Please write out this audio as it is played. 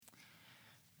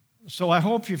So I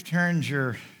hope you've turned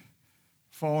your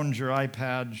phones, your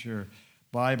iPads, your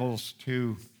Bibles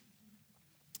to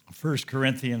 1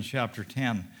 Corinthians chapter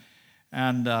 10.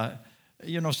 And,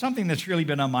 something that's really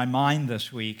been on my mind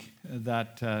this week,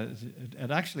 that it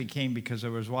actually came because I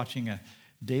was watching a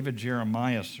David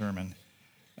Jeremiah sermon.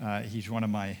 He's one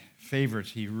of my favorites.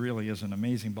 He really is an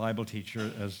amazing Bible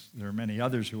teacher, as there are many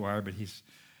others who are, but he's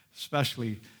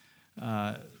especially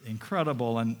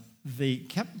incredible. And they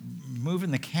kept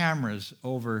moving the cameras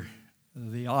over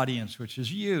the audience, which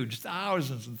is huge,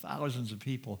 thousands and thousands of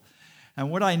people.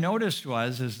 And what I noticed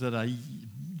is that a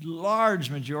large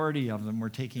majority of them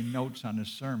were taking notes on his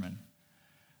sermon.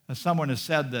 As someone has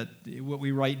said that what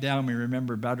we write down we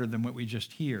remember better than what we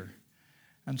just hear.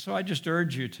 And so I just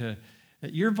urge you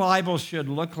that your Bible should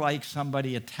look like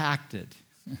somebody attacked it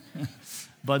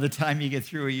by the time you get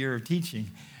through a year of teaching.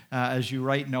 As you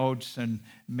write notes and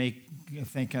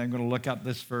think, I'm going to look up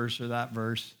this verse or that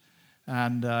verse.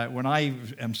 And when I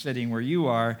am sitting where you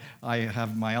are, I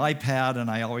have my iPad,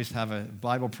 and I always have a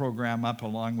Bible program up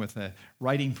along with a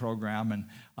writing program, and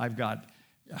I've got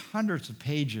hundreds of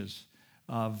pages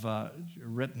of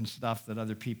written stuff that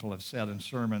other people have said in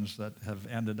sermons that have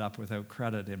ended up without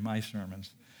credit in my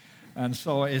sermons. And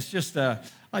so it's just,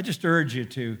 I just urge you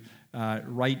to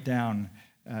write down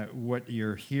what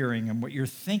you're hearing and what you're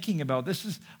thinking about.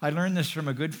 I learned this from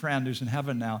a good friend who's in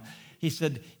heaven now. He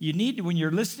said, you need to, when you're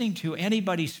listening to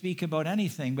anybody speak about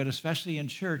anything, but especially in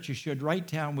church, you should write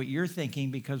down what you're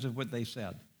thinking because of what they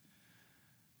said.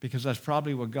 Because that's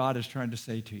probably what God is trying to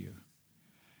say to you.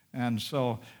 And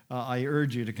so I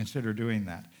urge you to consider doing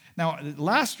that. Now,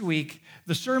 last week,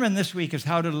 the sermon this week is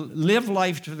how to live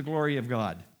life to the glory of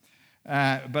God.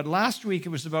 But last week, it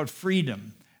was about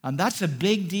freedom. And that's a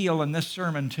big deal in this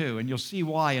sermon, too, and you'll see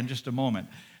why in just a moment.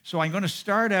 So I'm going to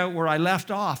start out where I left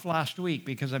off last week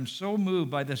because I'm so moved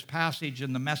by this passage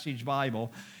in the Message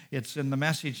Bible. It's in the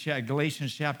Message,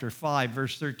 Galatians chapter 5,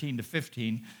 verse 13 to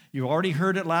 15. You already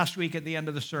heard it last week at the end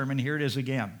of the sermon. Here it is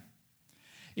again.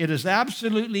 It is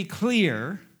absolutely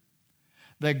clear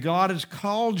that God has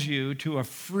called you to a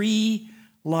free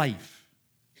life.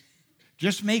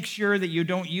 Just make sure that you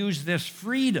don't use this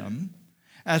freedom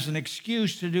as an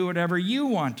excuse to do whatever you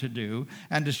want to do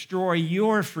and destroy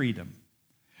your freedom.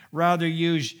 Rather,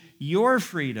 use your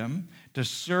freedom to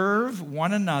serve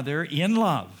one another in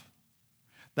love.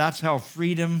 That's how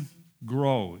freedom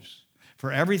grows.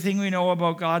 For everything we know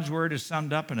about God's word is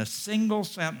summed up in a single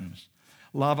sentence.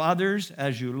 Love others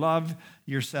as you love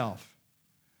yourself.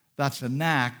 That's an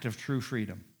act of true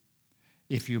freedom.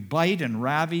 If you bite and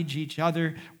ravage each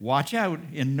other, watch out.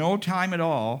 In no time at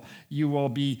all, you will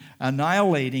be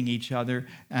annihilating each other.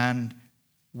 And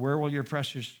where will your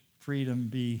precious freedom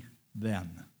be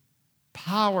then?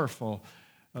 Powerful,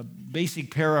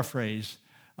 basic paraphrase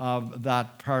of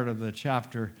that part of the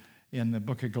chapter in the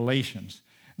book of Galatians.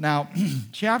 Now,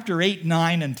 chapter 8,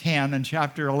 9, and 10, and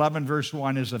chapter 11, verse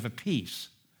 1 is of a piece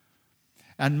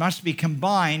and must be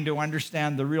combined to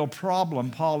understand the real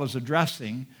problem Paul is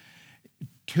addressing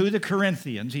to the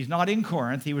Corinthians. He's not in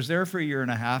Corinth. He was there for a year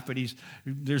and a half, but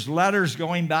there's letters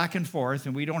going back and forth,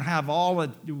 and we don't have all that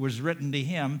was written to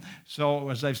him. So,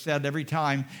 as I've said every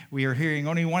time, we are hearing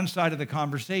only one side of the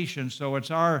conversation, so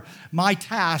it's my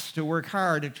task to work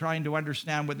hard at trying to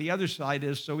understand what the other side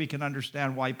is so we can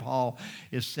understand why Paul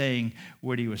is saying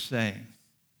what he was saying.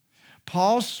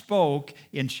 Paul spoke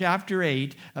in chapter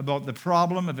 8 about the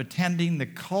problem of attending the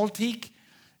cultic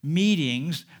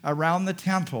meetings around the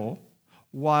temple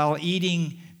while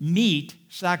eating meat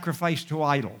sacrificed to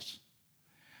idols.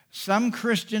 Some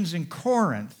Christians in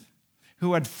Corinth,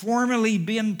 who had formerly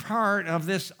been part of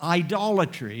this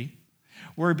idolatry,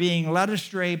 were being led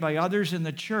astray by others in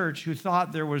the church who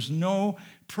thought there was no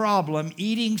problem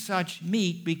eating such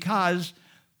meat because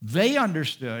they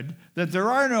understood that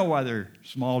there are no other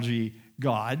small g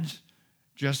gods,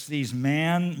 just these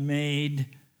man-made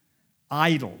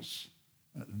idols.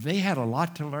 They had a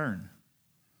lot to learn.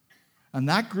 And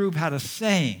that group had a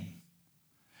saying.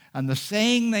 And the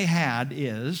saying they had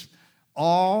is,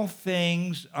 all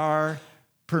things are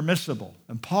permissible.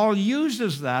 And Paul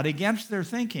uses that against their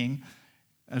thinking,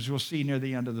 as we'll see near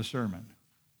the end of the sermon.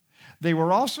 They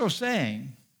were also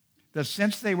saying that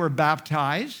since they were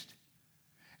baptized,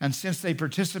 and since they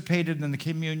participated in the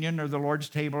communion or the Lord's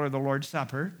table or the Lord's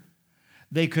supper,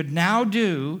 they could now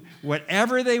do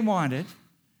whatever they wanted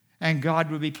and God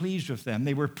would be pleased with them.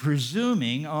 They were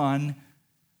presuming on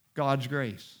God's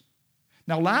grace.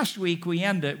 Now, last week we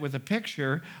ended with a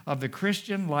picture of the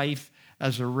Christian life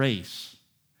as a race.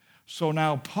 So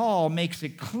now Paul makes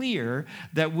it clear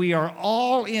that we are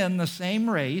all in the same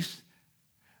race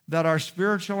that our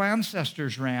spiritual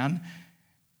ancestors ran,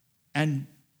 And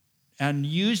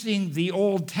using the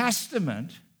Old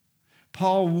Testament,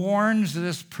 Paul warns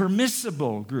this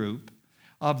permissible group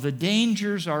of the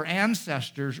dangers our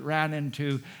ancestors ran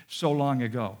into so long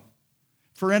ago.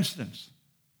 For instance,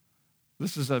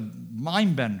 this is a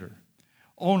mind bender.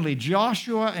 Only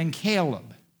Joshua and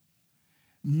Caleb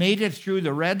made it through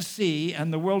the Red Sea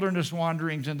and the wilderness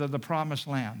wanderings into the Promised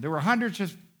Land. There were hundreds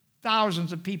of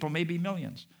thousands of people, maybe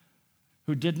millions,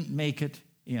 who didn't make it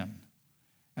in.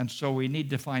 And so we need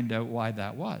to find out why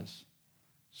that was.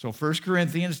 So 1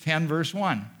 Corinthians 10, verse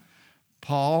 1,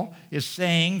 Paul is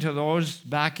saying to those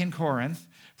back in Corinth,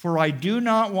 "For I do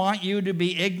not want you to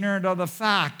be ignorant of the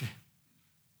fact,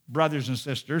 brothers and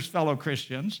sisters, fellow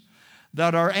Christians,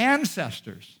 that our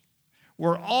ancestors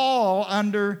were all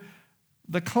under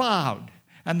the cloud,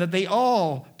 and that they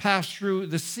all passed through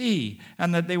the sea,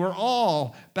 and that they were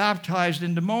all baptized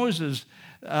into Moses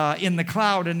in the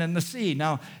cloud and in the sea."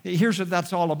 Now, here's what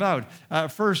that's all about.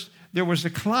 First, there was a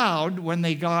cloud when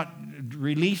they got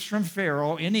released from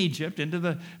Pharaoh in Egypt into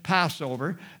the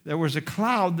Passover. There was a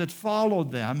cloud that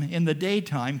followed them in the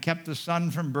daytime, kept the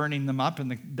sun from burning them up in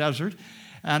the desert.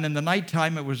 And in the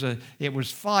nighttime, it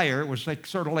was fire. It was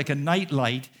sort of like a night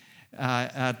light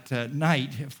at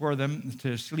night for them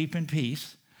to sleep in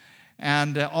peace.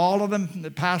 And all of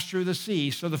them passed through the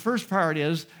sea. So the first part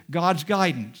is God's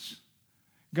guidance.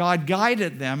 God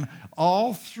guided them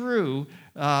all through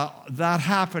that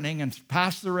happening and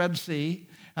past the Red Sea.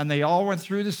 And they all went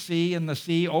through the sea, and the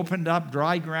sea opened up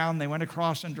dry ground. They went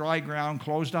across on dry ground,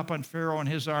 closed up on Pharaoh and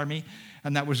his army.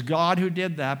 And that was God who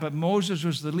did that. But Moses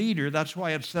was the leader. That's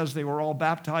why it says they were all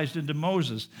baptized into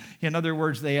Moses. In other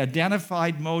words, they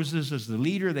identified Moses as the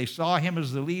leader. They saw him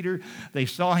as the leader. They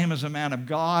saw him as a man of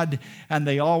God. And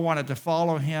they all wanted to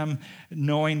follow him,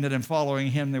 knowing that in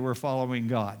following him, they were following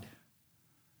God.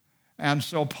 And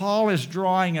so Paul is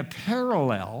drawing a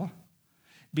parallel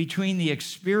between the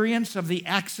experience of the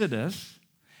Exodus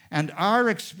and our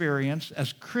experience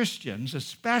as Christians,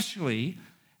 especially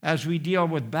as we deal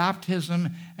with baptism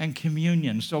and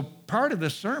communion. So part of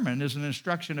this sermon is an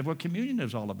instruction of what communion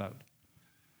is all about.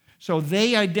 So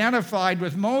they identified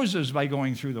with Moses by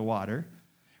going through the water.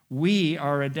 We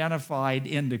are identified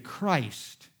into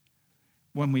Christ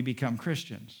when we become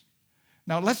Christians.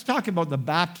 Now, let's talk about the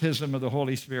baptism of the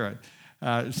Holy Spirit.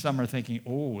 Some are thinking,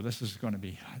 oh, this is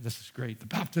great. The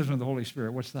baptism of the Holy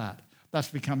Spirit, what's that? That's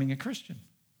becoming a Christian.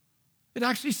 It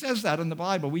actually says that in the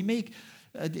Bible. We make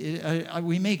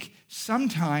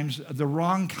sometimes the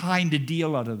wrong kind of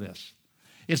deal out of this.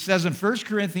 It says in 1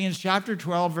 Corinthians chapter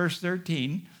 12, verse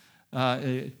 13,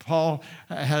 Paul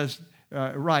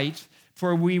writes,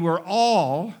 "For we were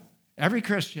all, every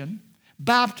Christian,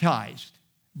 baptized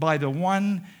by the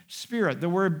one Spirit." The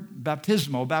word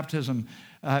baptism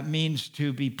means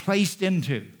to be placed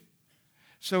into.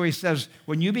 So he says,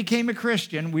 when you became a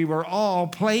Christian, we were all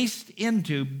placed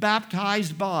into,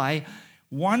 baptized by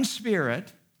one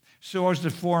Spirit, so as to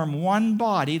form one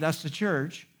body, that's the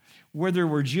church, whether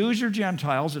we're Jews or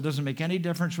Gentiles, it doesn't make any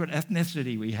difference what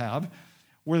ethnicity we have.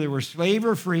 Whether we're slave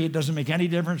or free, it doesn't make any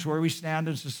difference where we stand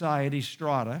in society,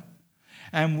 strata.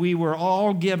 And we were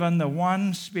all given the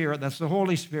one Spirit, that's the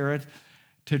Holy Spirit,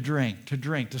 to drink,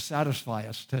 to satisfy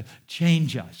us, to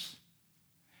change us.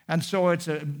 And so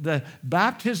the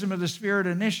baptism of the Spirit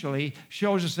initially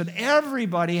shows us that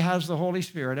everybody has the Holy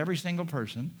Spirit, every single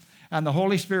person. And the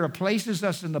Holy Spirit places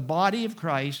us in the body of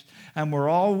Christ, and we're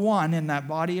all one in that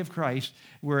body of Christ,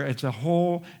 where it's a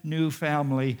whole new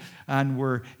family, and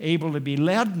we're able to be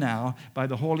led now by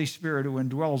the Holy Spirit who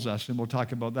indwells us, and we'll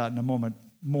talk about that in a moment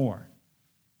more.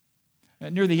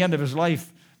 Near the end of his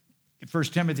life,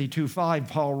 1 Timothy 2:5,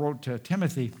 Paul wrote to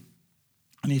Timothy,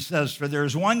 and he says, "For there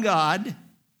is one God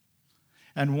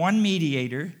and one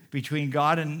mediator between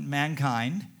God and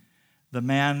mankind, the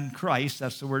man Christ,"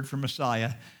 that's the word for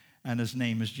Messiah, "and his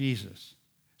name is Jesus."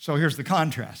 So here's the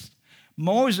contrast.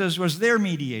 Moses was their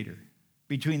mediator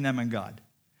between them and God.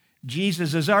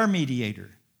 Jesus is our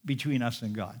mediator between us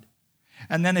and God.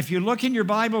 And then if you look in your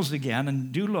Bibles again,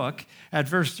 and do look at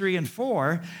verse 3 and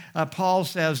 4, Paul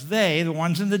says they, the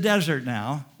ones in the desert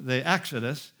now, the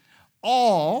Exodus,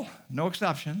 all, no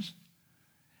exceptions,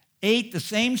 ate the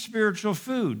same spiritual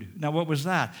food. Now, what was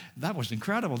that? That was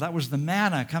incredible. That was the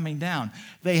manna coming down.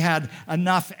 They had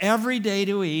enough every day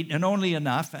to eat, and only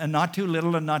enough, and not too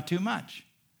little and not too much.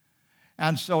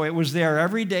 And so it was there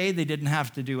every day. They didn't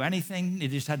have to do anything. They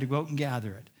just had to go out and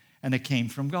gather it. And it came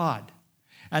from God.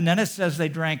 And then it says they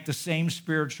drank the same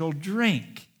spiritual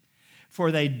drink.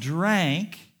 For they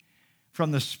drank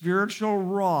from the spiritual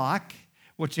rock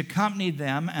which accompanied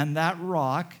them, and that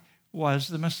rock was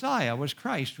the Messiah, was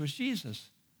Christ, was Jesus.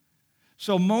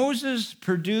 So Moses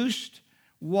produced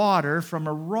water from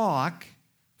a rock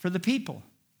for the people.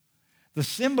 The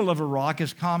symbol of a rock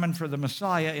is common for the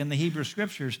Messiah in the Hebrew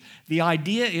Scriptures. The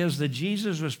idea is that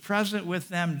Jesus was present with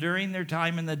them during their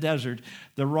time in the desert.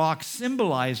 The rock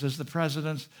symbolizes the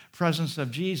presence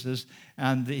of Jesus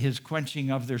and his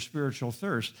quenching of their spiritual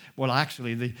thirst. Well,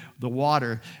 actually, the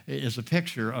water is a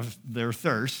picture of their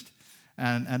thirst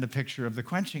and a picture of the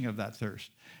quenching of that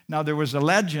thirst. Now, there was a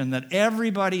legend that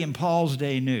everybody in Paul's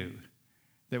day knew,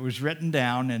 that was written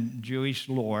down in Jewish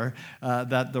lore,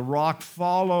 that the rock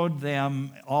followed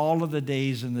them all of the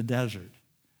days in the desert.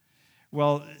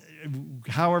 Well,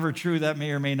 however true that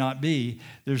may or may not be,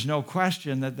 there's no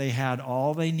question that they had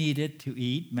all they needed to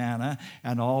eat, manna,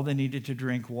 and all they needed to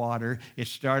drink, water. It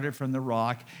started from the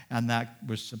rock, and that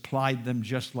was supplied them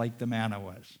just like the manna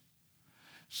was.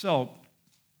 So,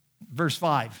 verse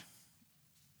 5.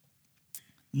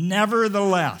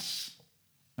 Nevertheless,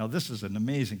 now this is an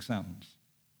amazing sentence.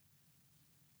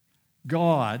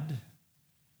 God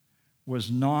was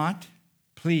not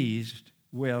pleased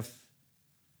with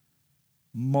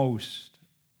most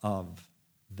of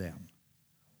them.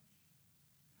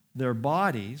 Their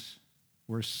bodies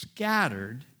were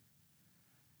scattered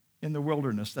in the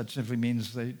wilderness. That simply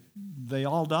means they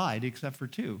all died except for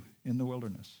 2 in the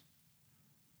wilderness.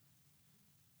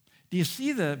 Do you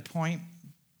see the point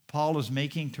Paul is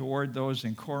making toward those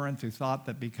in Corinth who thought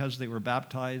that because they were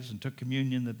baptized and took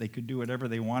communion that they could do whatever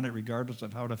they wanted regardless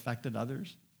of how it affected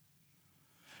others?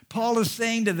 Paul is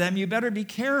saying to them, you better be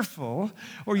careful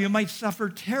or you might suffer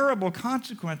terrible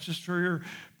consequences for your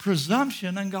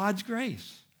presumption on God's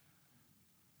grace.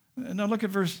 Now look at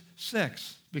verse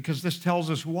 6, because this tells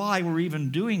us why we're even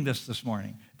doing this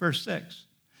morning. Verse 6.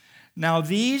 Now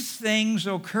these things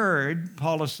occurred,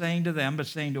 Paul is saying to them, but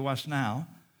saying to us now,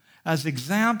 as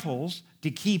examples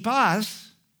to keep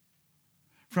us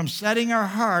from setting our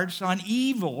hearts on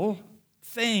evil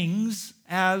things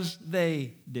as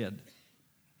they did.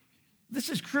 This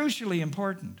is crucially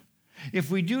important. If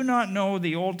we do not know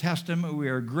the Old Testament, we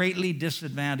are greatly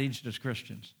disadvantaged as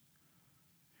Christians.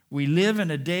 We live in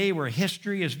a day where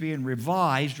history is being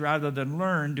revised rather than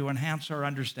learned to enhance our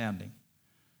understanding.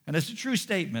 And it's a true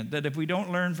statement that if we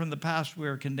don't learn from the past, we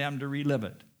are condemned to relive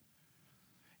it.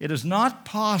 It is not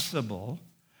possible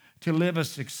to live a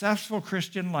successful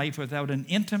Christian life without an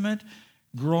intimate,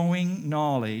 growing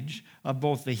knowledge of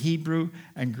both the Hebrew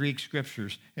and Greek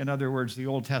Scriptures. In other words, the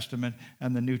Old Testament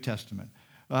and the New Testament.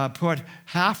 Put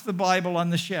half the Bible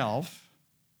on the shelf,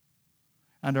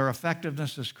 and our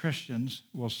effectiveness as Christians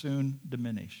will soon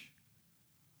diminish.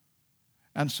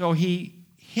 And so he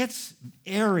hits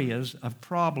areas of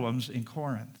problems in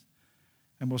Corinth,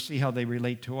 and we'll see how they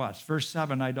relate to us. Verse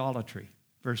 7, idolatry.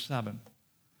 Verse 7.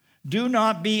 Do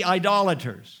not be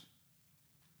idolaters,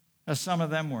 as some of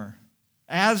them were.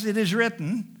 As it is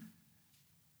written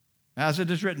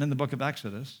in the book of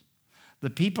Exodus, the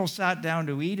people sat down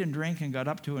to eat and drink and got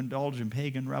up to indulge in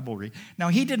pagan revelry. Now,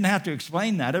 he didn't have to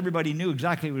explain that. Everybody knew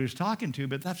exactly what he was talking to,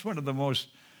 but that's one of the most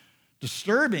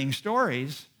disturbing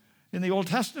stories in the Old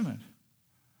Testament.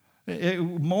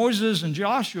 Moses and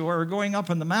Joshua are going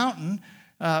up on the mountain.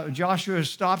 Joshua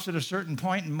stops at a certain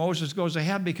point, and Moses goes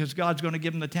ahead because God's going to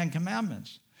give him the 10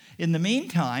 Commandments. In the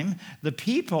meantime, the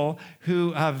people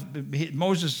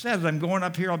Moses says, I'm going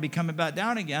up here, I'll be coming back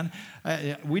down again.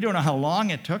 We don't know how long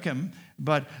it took him,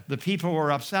 but the people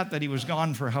were upset that he was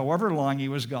gone for however long he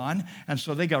was gone, and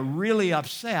so they got really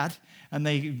upset, and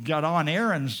they got on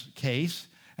Aaron's case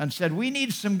and said, we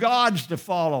need some gods to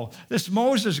follow. This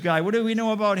Moses guy, what do we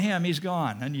know about him? He's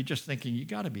gone. And you're just thinking, you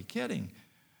got to be kidding.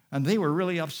 And they were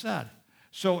really upset.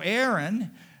 So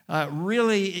Aaron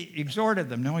really exhorted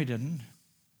them. No, he didn't.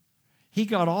 He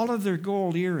got all of their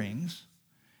gold earrings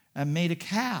and made a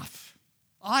calf,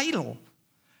 idol,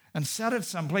 and set it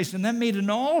someplace, and then made an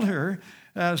altar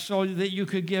so that you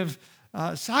could give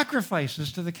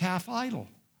sacrifices to the calf idol.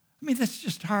 I mean, that's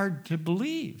just hard to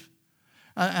believe.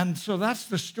 And so that's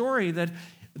the story that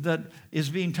is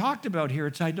being talked about here.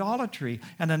 It's idolatry.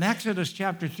 And in Exodus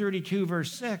chapter 32,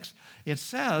 verse 6, it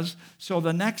says, so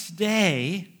the next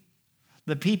day,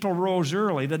 the people rose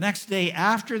early. The next day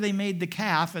after they made the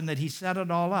calf and that he set it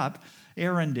all up,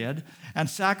 Aaron did, and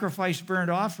sacrificed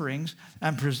burnt offerings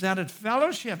and presented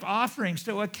fellowship offerings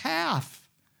to a calf.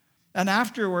 And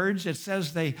afterwards, it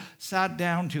says they sat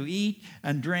down to eat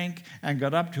and drink and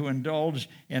got up to indulge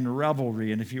in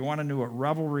revelry. And if you want to know what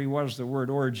revelry was, the word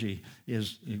orgy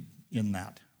is in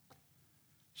that.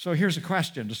 So here's a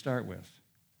question to start with.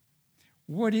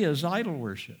 What is idol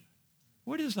worship?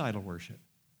 What is idol worship?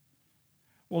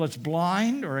 Well, it's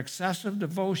blind or excessive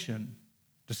devotion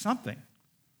to something.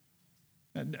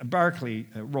 Barclay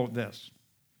wrote this.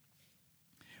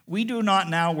 We do not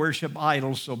now worship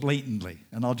idols so blatantly.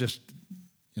 And I'll just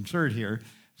insert here.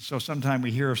 So sometime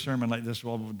we hear a sermon like this,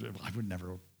 well, I would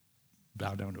never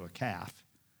bow down to a calf.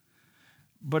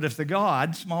 But if the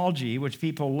God, small g, which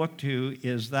people look to,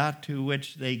 is that to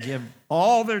which they give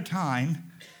all their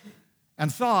time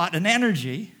and thought and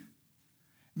energy,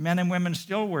 men and women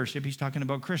still worship. He's talking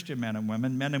about Christian men and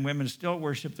women. Men and women still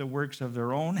worship the works of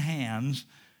their own hands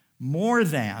more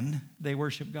than they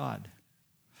worship God.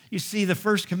 You see, the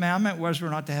first commandment was we're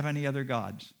not to have any other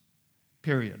gods,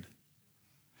 period.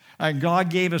 And God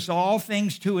gave us all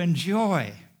things to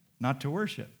enjoy, not to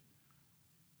worship.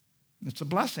 It's a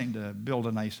blessing to build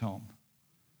a nice home,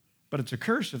 but it's a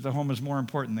curse if the home is more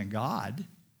important than God.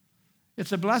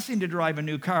 It's a blessing to drive a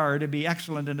new car, to be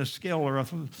excellent in a skill or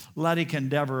athletic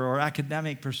endeavor or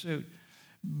academic pursuit.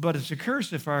 But it's a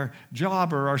curse if our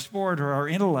job or our sport or our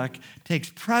intellect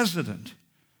takes precedent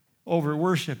over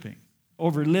worshiping,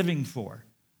 over living for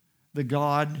the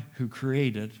God who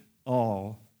created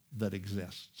all that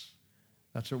exists.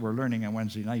 That's what we're learning on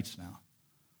Wednesday nights now.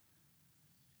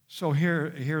 So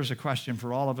here's a question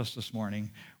for all of us this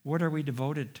morning. What are we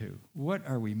devoted to? What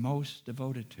are we most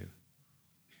devoted to?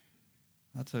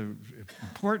 That's an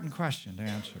important question to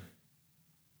answer.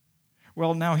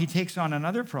 Well, now he takes on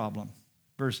another problem.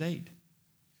 Verse 8.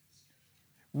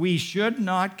 We should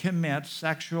not commit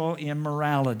sexual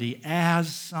immorality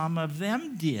as some of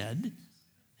them did.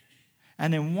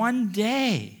 And in one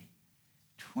day,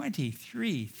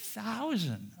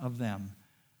 23,000 of them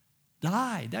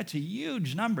died. That's a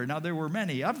huge number. Now, there were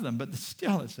many of them, but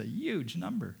still, it's a huge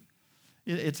number.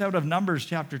 It's out of Numbers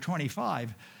chapter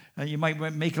 25. You might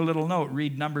make a little note,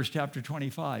 read Numbers chapter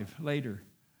 25 later.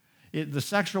 The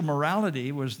sexual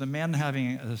morality was the men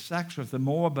having sex with the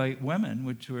Moabite women,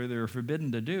 which they were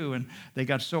forbidden to do, and they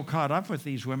got so caught up with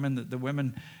these women that the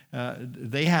women,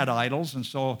 they had idols, and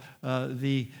so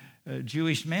the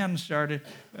Jewish men started,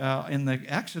 in the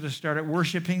Exodus, started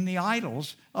worshiping the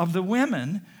idols of the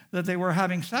women that they were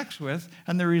having sex with,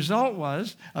 and the result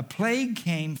was a plague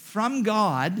came from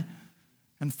God,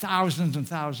 and thousands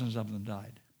of them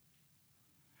died.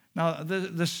 Now,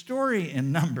 the story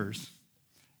in Numbers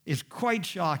is quite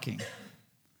shocking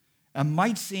and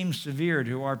might seem severe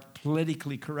to our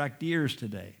politically correct ears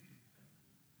today.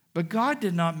 But God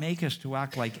did not make us to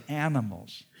act like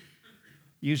animals,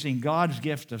 using God's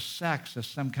gift of sex as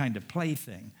some kind of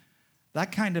plaything.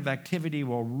 That kind of activity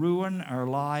will ruin our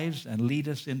lives and lead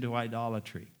us into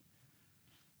idolatry.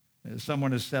 As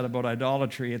someone has said about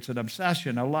idolatry, it's an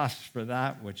obsession, a lust for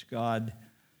that which God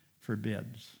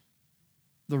forbids.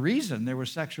 The reason there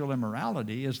was sexual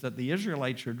immorality is that the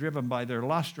Israelites were driven by their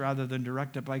lust rather than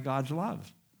directed by God's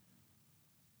love.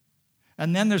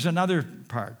 And then there's another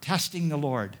part, testing the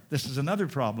Lord. This is another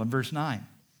problem, verse 9.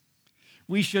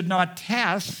 We should not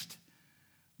test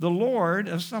the Lord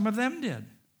as some of them did,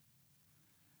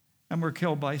 and were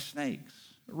killed by snakes.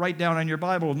 Write down in your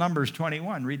Bible Numbers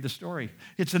 21, read the story.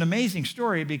 It's an amazing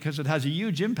story because it has a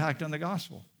huge impact on the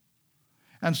gospel.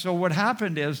 And so what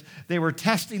happened is they were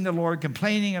testing the Lord,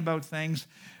 complaining about things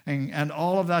and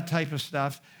all of that type of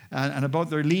stuff and about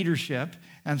their leadership.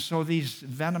 And so these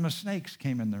venomous snakes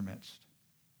came in their midst.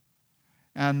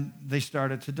 And they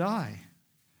started to die.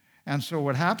 And so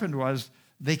what happened was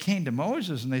they came to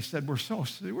Moses and they said, we're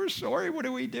sorry. What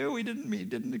do we do? We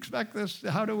didn't expect this.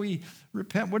 How do we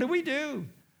repent? What do we do?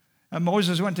 And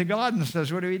Moses went to God and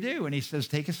says, what do we do? And he says,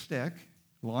 take a stick,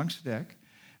 long stick,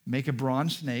 make a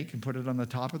bronze snake and put it on the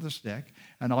top of the stick,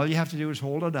 and all you have to do is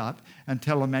hold it up and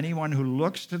tell them anyone who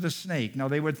looks to the snake. Now,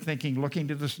 they were thinking looking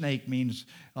to the snake means,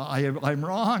 I'm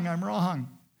wrong,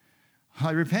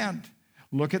 I repent.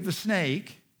 Look at the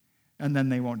snake, and then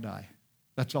they won't die.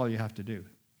 That's all you have to do.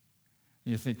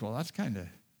 And you think, well, that's kind of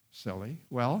silly.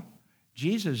 Well,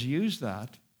 Jesus used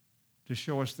that to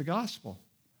show us the gospel.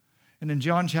 And in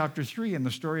John chapter 3, in the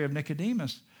story of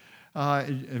Nicodemus,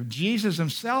 Jesus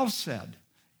himself said,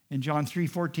 in John 3,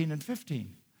 14 and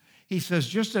 15. He says,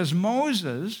 just as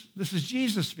Moses, this is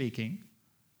Jesus speaking,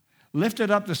 lifted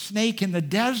up the snake in the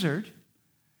desert,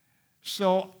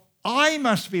 so I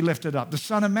must be lifted up. The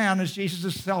Son of Man is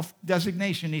Jesus'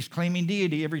 self-designation. He's claiming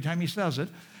deity every time he says it.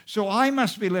 So I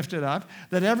must be lifted up,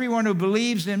 that everyone who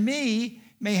believes in me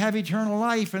may have eternal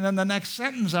life. And then the next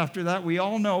sentence after that, we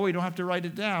all know, we don't have to write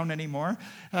it down anymore.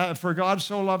 For God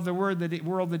so loved the world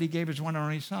that he gave his one and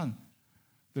only Son,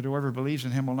 that whoever believes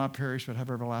in him will not perish but have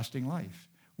everlasting life.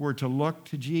 We're to look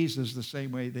to Jesus the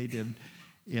same way they did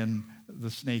in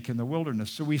the snake in the wilderness.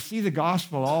 So we see the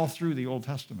gospel all through the Old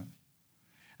Testament.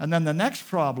 And then the next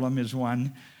problem is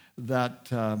one that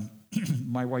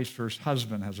my wife's first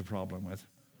husband has a problem with.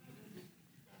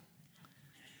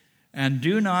 And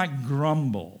do not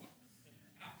grumble.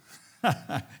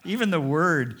 Even the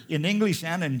word in English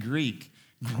and in Greek,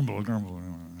 grumble, grumble,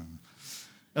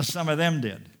 as some of them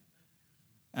did.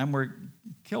 And were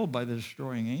killed by the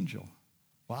destroying angel.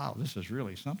 Wow, this is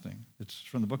really something. It's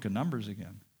from the book of Numbers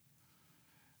again.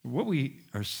 What we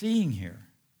are seeing here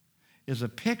is a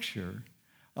picture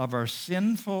of our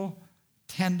sinful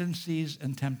tendencies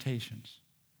and temptations.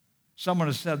 Someone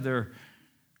has said there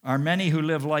are many who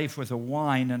live life with a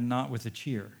whine and not with a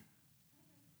cheer.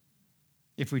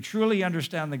 If we truly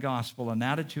understand the gospel, an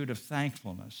attitude of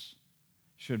thankfulness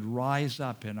should rise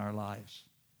up in our lives.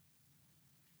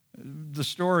 The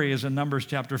story is in Numbers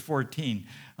chapter 14.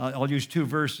 I'll use two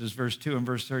verses, verse 2 and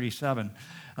verse 37.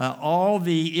 All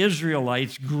the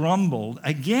Israelites grumbled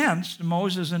against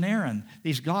Moses and Aaron,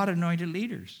 these God-anointed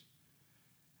leaders.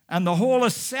 And the whole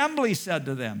assembly said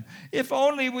to them, if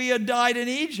only we had died in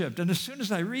Egypt. And as soon as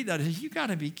I read that, I say, you got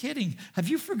to be kidding. Have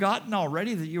you forgotten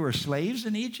already that you were slaves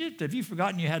in Egypt? Have you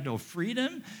forgotten you had no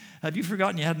freedom? Have you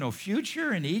forgotten you had no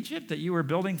future in Egypt, that you were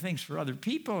building things for other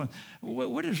people?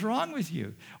 What is wrong with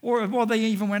you? Or, well, they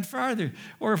even went farther.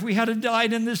 Or if we had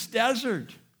died in this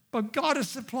desert. But God has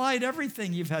supplied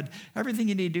everything. You've had everything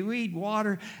you need to eat,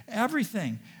 water,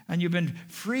 everything. And you've been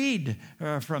freed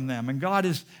from them. And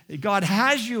God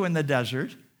has you in the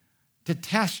desert to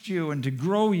test you and to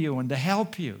grow you and to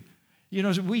help you. You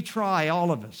know, we try,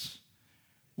 all of us.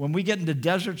 When we get into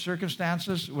desert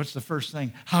circumstances, what's the first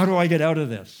thing? How do I get out of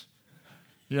this?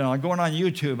 You know, I'm going on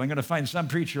YouTube. I'm going to find some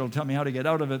preacher who will tell me how to get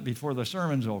out of it before the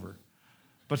sermon's over.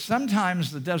 But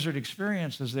sometimes the desert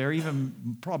experience is there,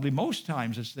 even probably most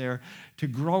times it's there, to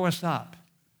grow us up.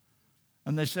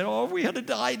 And they said, oh, we had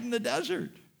died in the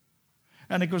desert.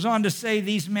 And it goes on to say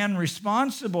these men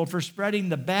responsible for spreading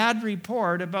the bad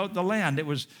report about the land, it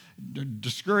was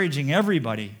discouraging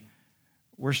everybody,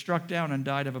 were struck down and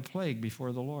died of a plague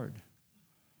before the Lord.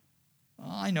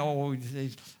 I know,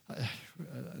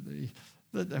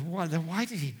 why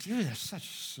did he do this?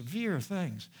 Such severe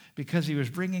things. Because he was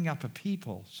bringing up a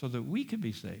people so that we could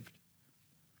be saved,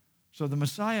 so the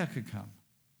Messiah could come.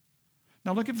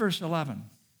 Now look at verse 11.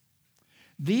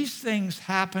 These things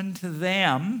happened to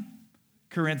them,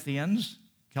 Corinthians,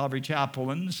 Calvary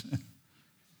Chapelans,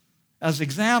 as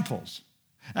examples,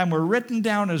 and were written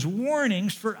down as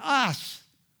warnings for us,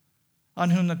 on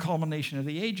whom the culmination of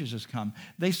the ages has come.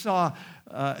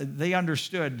 They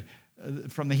understood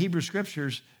from the Hebrew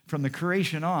Scriptures, from the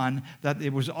creation on, that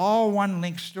it was all one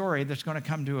linked story that's going to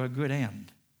come to a good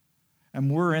end. And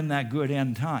we're in that good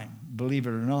end time, believe it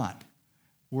or not.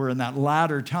 We're in that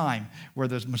latter time where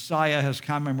the Messiah has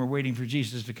come and we're waiting for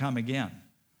Jesus to come again.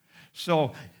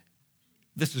 So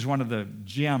this is one of the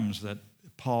gems that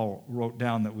Paul wrote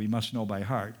down that we must know by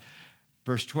heart.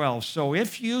 Verse 12, so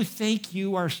if you think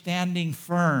you are standing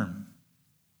firm,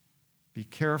 be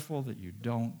careful that you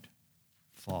don't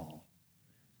fall.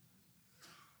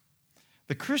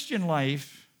 The Christian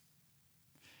life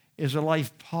is a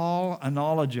life Paul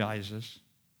analogizes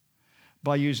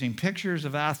by using pictures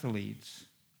of athletes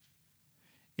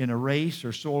in a race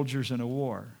or soldiers in a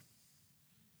war.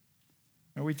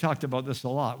 And we talked about this a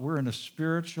lot. We're in a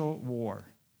spiritual war.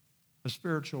 A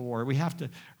spiritual war. We have to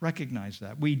recognize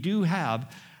that. We do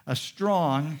have a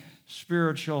strong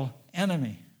spiritual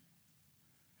enemy.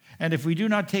 And if we do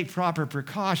not take proper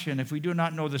precaution, if we do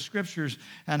not know the Scriptures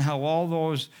and how all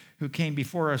those who came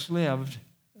before us lived,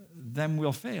 then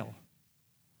we'll fail.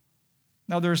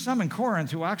 Now, there are some in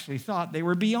Corinth who actually thought they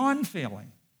were beyond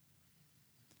failing.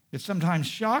 It sometimes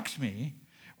shocks me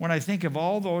when I think of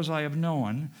all those I have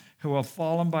known who have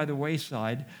fallen by the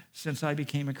wayside since I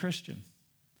became a Christian.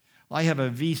 I have a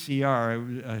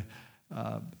VCR,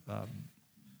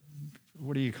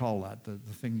 what do you call that? The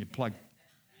thing you plug.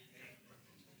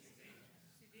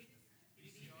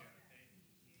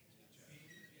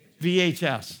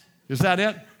 VHS. Is that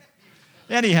it?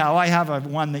 Anyhow, I have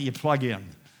one that you plug in.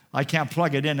 I can't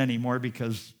plug it in anymore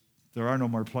because there are no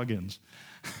more plug-ins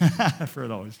for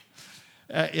those.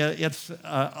 It's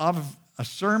of a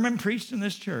sermon preached in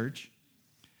this church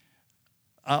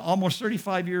almost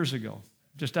 35 years ago.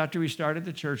 Just after we started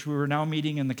the church, we were now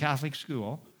meeting in the Catholic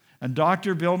school, and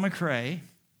Dr. Bill McRae,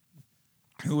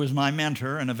 who was my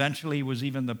mentor and eventually was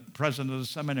even the president of the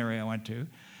seminary I went to,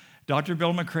 Dr.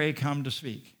 Bill McRae come to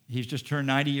speak. He's just turned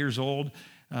 90 years old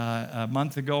a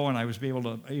month ago, and I was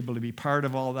able to be part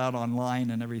of all that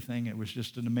online and everything. It was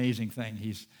just an amazing thing.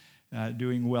 He's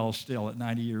doing well still at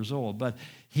 90 years old. But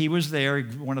he was there,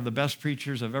 one of the best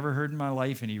preachers I've ever heard in my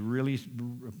life, and he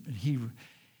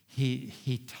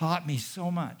taught me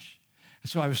so much.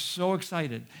 So I was so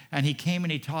excited. And he came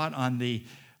and he taught on the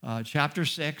chapter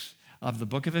 6 of the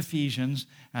book of Ephesians,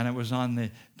 and it was on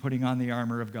the putting on the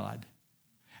armor of God.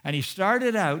 And he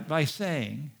started out by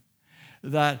saying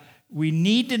that we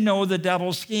need to know the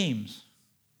devil's schemes.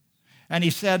 And he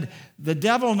said, the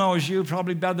devil knows you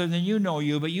probably better than you know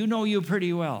you, but you know you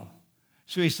pretty well.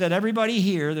 So he said, everybody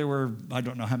here, there were, I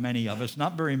don't know how many of us,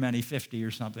 not very many, 50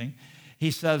 or something. He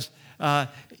said,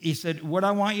 what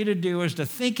I want you to do is to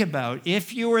think about,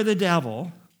 if you were the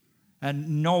devil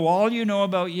and know all you know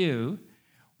about you,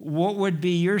 what would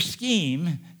be your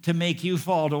scheme to make you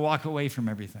fall, to walk away from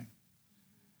everything?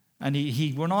 And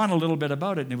he went on a little bit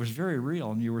about it, and it was very real,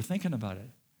 and you were thinking about it.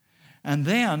 And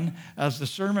then, as the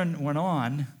sermon went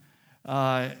on,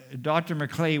 Dr.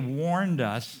 McClay warned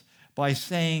us by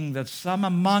saying that some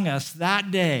among us that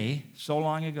day, so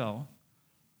long ago,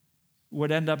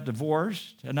 would end up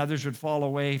divorced, and others would fall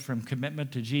away from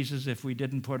commitment to Jesus if we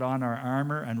didn't put on our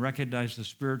armor and recognize the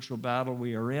spiritual battle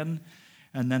we are in.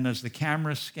 And then as the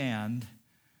camera scanned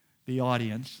the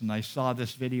audience, and I saw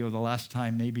this video the last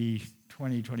time maybe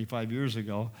 20, 25 years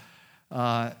ago,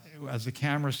 as the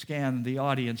camera scanned the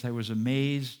audience, I was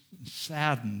amazed,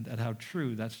 saddened at how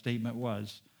true that statement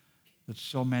was, that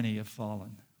so many have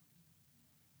fallen.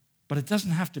 But it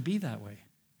doesn't have to be that way.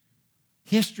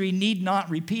 History need not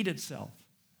repeat itself.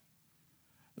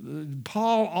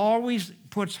 Paul always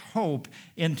puts hope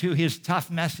into his tough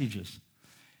messages.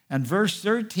 And verse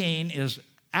 13 is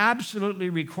absolutely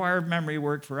required memory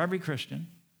work for every Christian.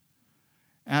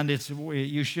 And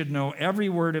you should know every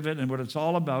word of it and what it's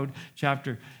all about.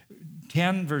 Chapter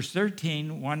 10, verse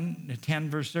 13, 10,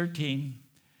 verse 13.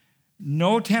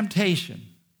 No temptation,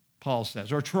 Paul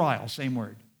says, or trial, same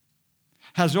word,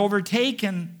 has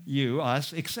overtaken you,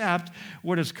 us, except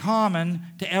what is common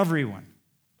to everyone.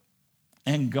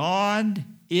 And God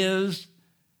is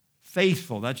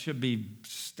faithful. That should be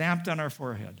stamped on our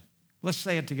forehead. Let's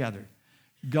say it together.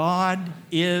 God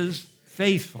is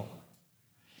faithful.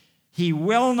 He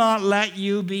will not let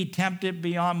you be tempted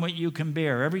beyond what you can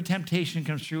bear. Every temptation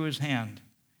comes through his hand,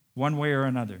 one way or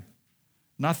another.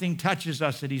 Nothing touches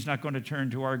us that he's not going to turn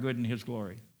to our good and his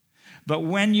glory. But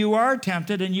when you are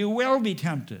tempted, and you will be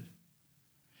tempted,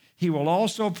 he will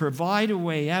also provide a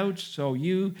way out so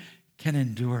you can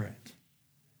endure it.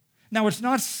 Now, it's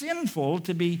not sinful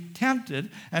to be tempted,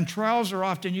 and trials are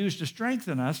often used to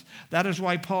strengthen us. That is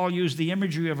why Paul used the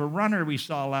imagery of a runner we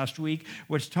saw last week,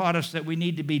 which taught us that we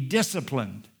need to be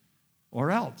disciplined,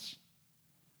 or else.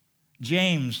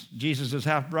 James, Jesus'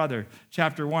 half-brother,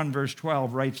 chapter 1, verse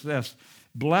 12, writes this: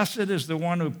 blessed is the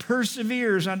one who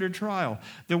perseveres under trial.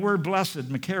 The word blessed,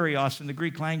 makarios, in the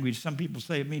Greek language, some people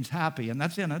say it means happy, and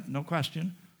that's in it, no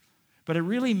question. But it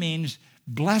really means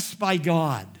blessed by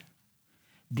God.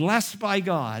 Blessed by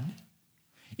God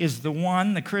is the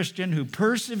one, the Christian, who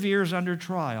perseveres under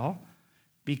trial,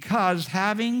 because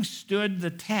having stood the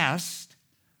test,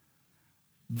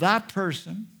 that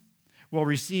person will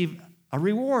receive a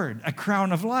reward, a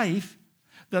crown of life,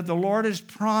 that the Lord has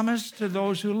promised to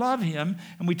those who love him.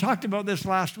 And we talked about this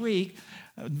last week.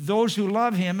 Those who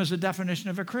love him is a definition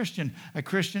of a Christian. A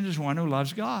Christian is one who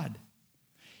loves God.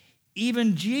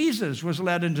 Even Jesus was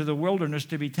led into the wilderness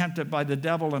to be tempted by the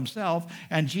devil himself,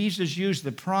 and Jesus used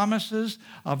the promises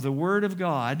of the Word of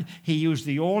God. He used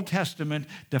the Old Testament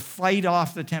to fight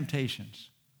off the temptations.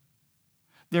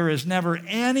 There is never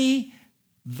any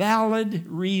valid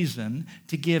reason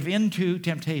to give in to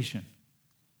temptation.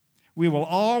 We will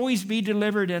always be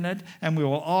delivered in it, and we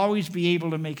will always be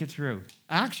able to make it through.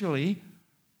 Actually,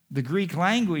 the Greek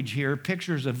language here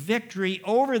pictures a victory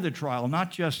over the trial,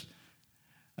 not just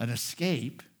an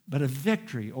escape, but a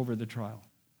victory over the trial.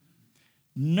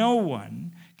 No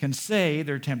one can say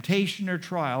their temptation or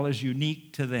trial is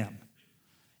unique to them.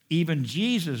 Even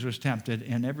Jesus was tempted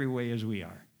in every way as we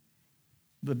are.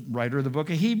 The writer of the book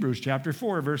of Hebrews, chapter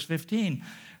 4, verse 15.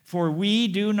 For we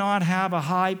do not have a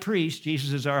high priest,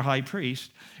 Jesus is our high priest,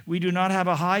 we do not have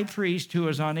a high priest who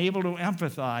is unable to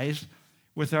empathize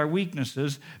with our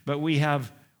weaknesses, but we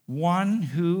have one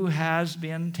who has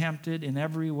been tempted in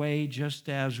every way just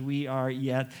as we are,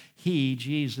 yet he,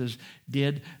 Jesus,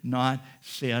 did not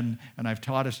sin. And I've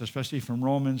taught us, especially from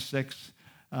Romans 6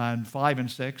 and 5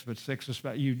 and 6, but 6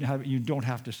 especially, you don't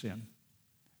have to sin.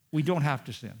 We don't have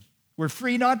to sin. We're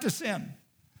free not to sin.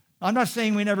 I'm not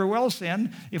saying we never will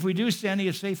sin. If we do sin, he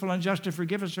is faithful and just to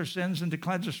forgive us our sins and to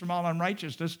cleanse us from all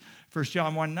unrighteousness, 1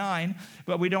 John 1:9.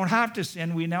 But we don't have to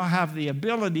sin. We now have the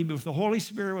ability, with the Holy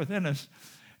Spirit within us,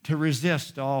 to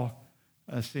resist all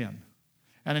sin.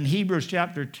 And in Hebrews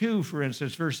chapter 2, for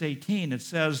instance, verse 18, it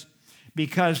says,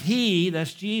 because he,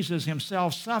 that's Jesus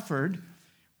himself, suffered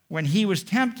when he was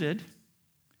tempted,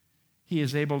 he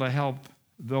is able to help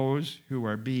those who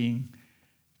are being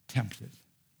tempted.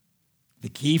 The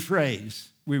key phrase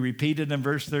we repeated in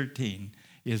verse 13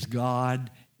 is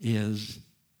God is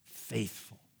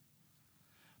faithful.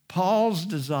 Paul's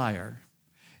desire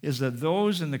is that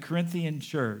those in the Corinthian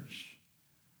church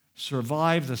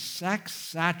survive the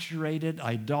sex-saturated,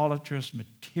 idolatrous,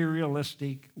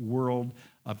 materialistic world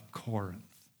of Corinth.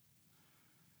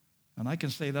 And I can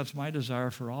say that's my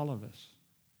desire for all of us.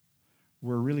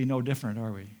 We're really no different,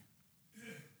 are we?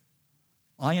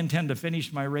 I intend to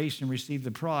finish my race and receive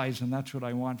the prize, and that's what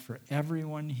I want for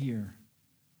everyone here.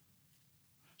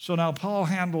 So now Paul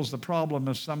handles the problem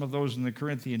of some of those in the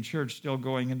Corinthian church still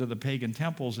going into the pagan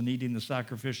temples and eating the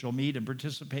sacrificial meat and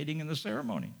participating in the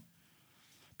ceremony.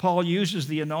 Paul uses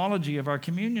the analogy of our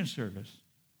communion service.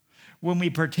 When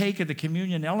we partake of the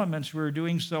communion elements, we're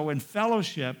doing so in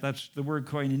fellowship, that's the word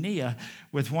koinonia,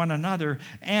 with one another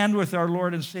and with our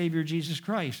Lord and Savior Jesus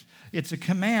Christ. It's a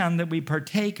command that we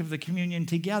partake of the communion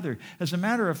together. As a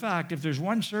matter of fact, if there's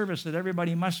one service that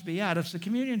everybody must be at, it's the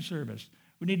communion service.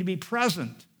 We need to be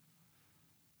present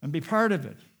and be part of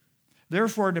it.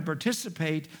 Therefore, to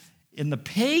participate in the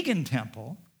pagan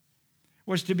temple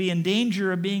was to be in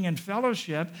danger of being in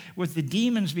fellowship with the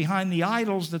demons behind the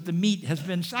idols that the meat has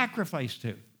been sacrificed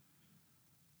to.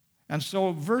 And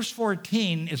so verse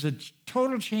 14 is a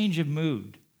total change of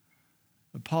mood.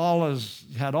 Paul has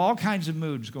had all kinds of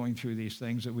moods going through these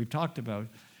things that we've talked about,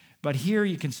 but here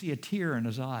you can see a tear in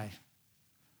his eye.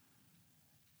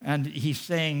 And he's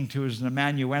saying to his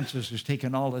amanuensis who's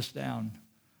taken all this down,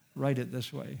 write it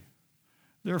this way: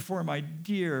 therefore, my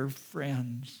dear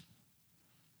friends,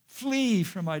 flee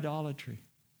from idolatry.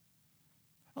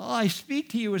 I speak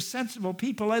to you as sensible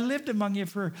people. I lived among you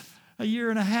for a year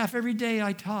and a half. Every day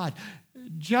I taught.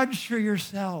 Judge for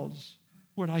yourselves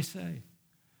what I say.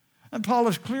 And Paul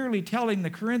is clearly telling the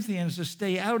Corinthians to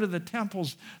stay out of the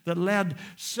temples that led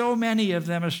so many of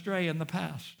them astray in the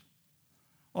past.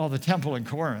 Oh, the temple in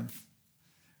Corinth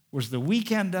was the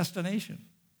weekend destination.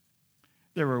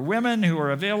 There were women who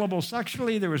were available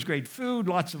sexually. There was great food,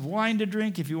 lots of wine to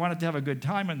drink. If you wanted to have a good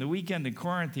time on the weekend in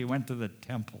Corinth, you went to the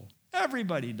temple.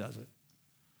 Everybody does it.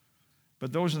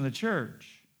 But those in the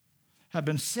church have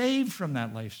been saved from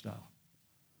that lifestyle.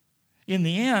 In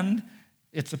the end,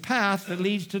 it's a path that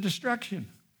leads to destruction.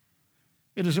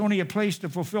 It is only a place to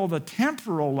fulfill the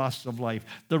temporal lusts of life.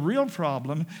 The real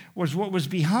problem was what was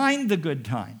behind the good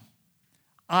time: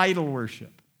 idol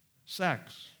worship,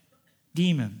 sex,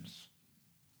 demons.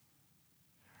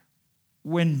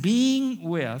 When being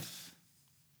with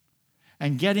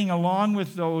and getting along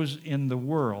with those in the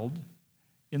world,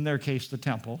 in their case the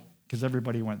temple, because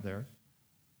everybody went there.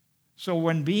 So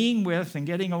when being with and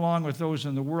getting along with those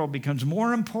in the world becomes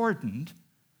more important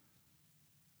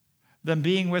than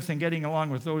being with and getting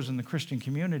along with those in the Christian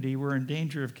community, we're in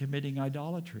danger of committing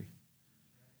idolatry.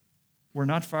 We're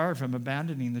not far from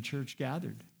abandoning the church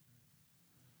gathered.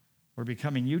 We're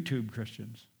becoming YouTube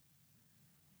Christians.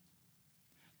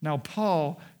 Now,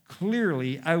 Paul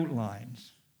clearly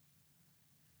outlines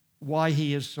why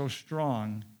he is so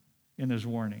strong in his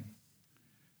warning.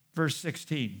 Verse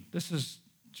 16, this is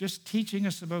just teaching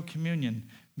us about communion,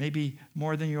 maybe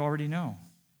more than you already know.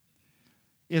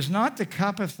 Is not the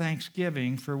cup of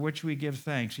thanksgiving for which we give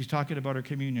thanks. He's talking about our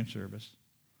communion service.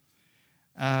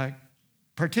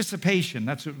 Participation,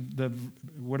 that's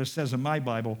what it says in my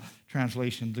Bible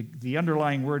translation. The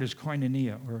underlying word is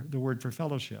koinonia, or the word for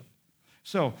fellowship.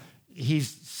 So he's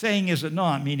saying, is it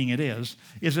not, meaning it is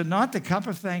it not the cup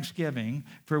of thanksgiving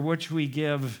for which we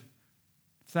give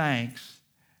thanks,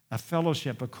 a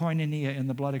fellowship, a koinonia in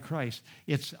the blood of Christ?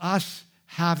 It's us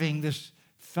having this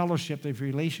fellowship, this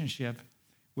relationship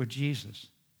with Jesus.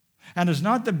 And it's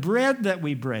not the bread that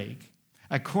we break,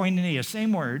 a koinonia,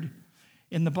 same word,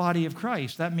 in the body of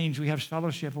Christ. That means we have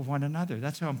fellowship with one another.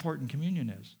 That's how important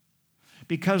communion is.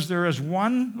 Because there is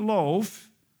one loaf,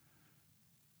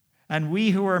 and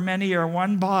we who are many are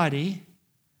one body,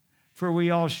 for we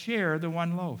all share the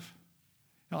one loaf.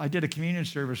 Now, I did a communion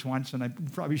service once, and I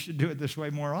probably should do it this way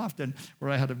more often, where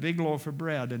I had a big loaf of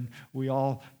bread, and we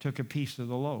all took a piece of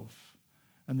the loaf.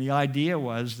 And the idea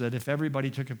was that if everybody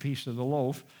took a piece of the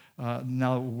loaf,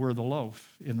 now we're the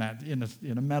loaf in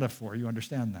a metaphor. You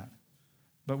understand that?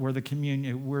 But we're the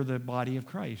communion, we're the body of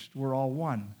Christ. We're all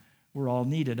one. We're all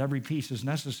needed. Every piece is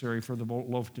necessary for the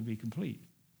loaf to be complete.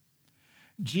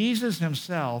 Jesus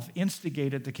himself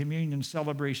instigated the communion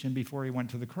celebration before he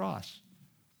went to the cross.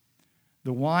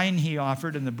 The wine he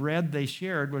offered and the bread they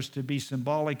shared was to be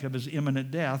symbolic of his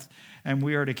imminent death, and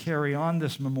we are to carry on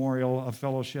this memorial of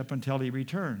fellowship until he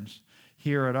returns.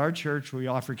 Here at our church, we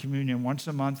offer communion once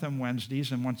a month on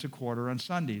Wednesdays and once a quarter on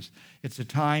Sundays. It's a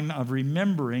time of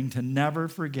remembering to never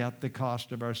forget the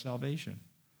cost of our salvation.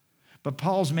 But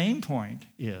Paul's main point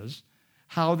is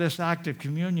how this act of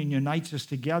communion unites us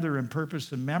together in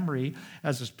purpose and memory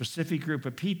as a specific group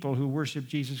of people who worship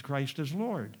Jesus Christ as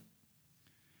Lord.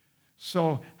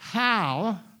 So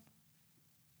how,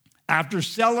 after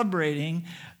celebrating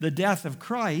the death of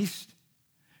Christ,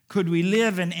 could we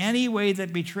live in any way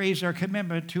that betrays our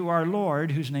commitment to our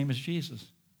Lord, whose name is Jesus?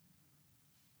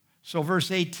 So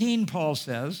verse 18, Paul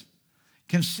says,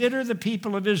 consider the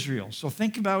people of Israel. So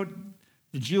think about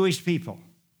the Jewish people.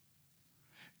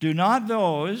 Do not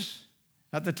those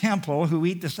at the temple who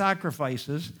eat the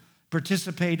sacrifices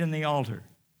participate in the altar?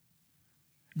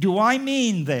 Do I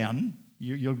mean then,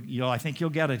 I think you'll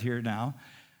get it here now,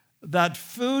 that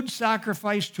food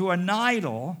sacrificed to an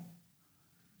idol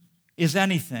is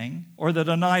anything, or that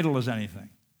an idol is anything?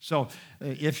 So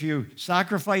if you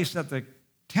sacrifice at the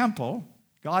temple,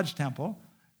 God's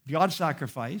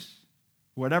sacrifice,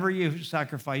 whatever you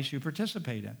sacrifice, you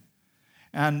participate in.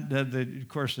 And of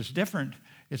course, it's different.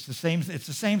 It's the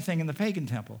same thing in the pagan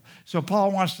temple. So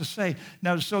Paul wants to say,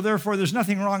 now, so therefore, there's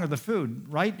nothing wrong with the food,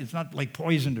 right? It's not like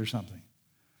poisoned or something.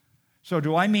 So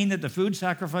do I mean that the food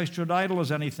sacrificed to an idol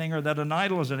is anything, or that an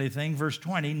idol is anything? Verse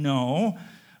 20, no.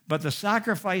 But the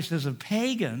sacrifices of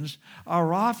pagans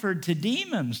are offered to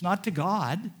demons, not to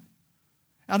God.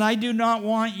 And I do not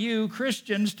want you,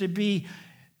 Christians, to be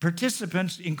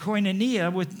participants in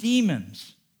koinonia with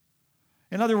demons.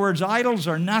 In other words, idols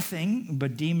are nothing,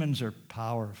 but demons are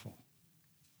powerful.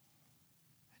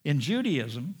 In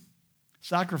Judaism,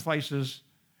 sacrifices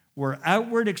were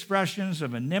outward expressions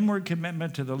of an inward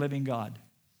commitment to the living God.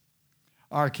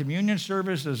 Our communion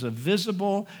service is a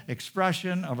visible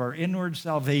expression of our inward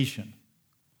salvation.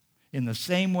 In the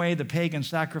same way, the pagan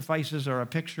sacrifices are a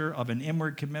picture of an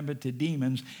inward commitment to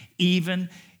demons, even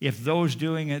if those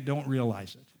doing it don't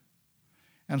realize it.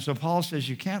 And so Paul says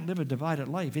you can't live a divided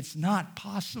life. It's not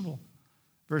possible.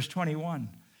 Verse 21,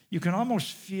 you can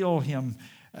almost feel him.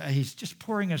 He's just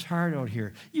pouring his heart out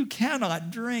here. You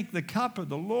cannot drink the cup of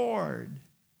the Lord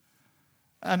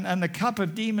and the cup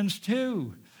of demons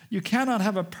too. You cannot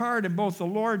have a part in both the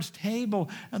Lord's table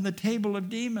and the table of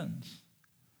demons.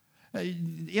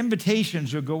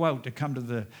 Invitations would go out to come to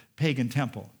the pagan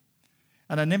temple.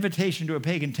 And an invitation to a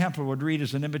pagan temple would read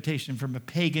as an invitation from a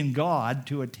pagan god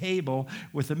to a table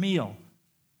with a meal.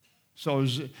 So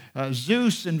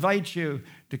Zeus invites you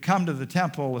to come to the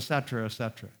temple, etc.,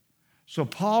 etc. So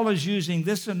Paul is using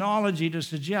this analogy to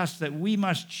suggest that we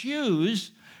must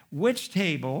choose which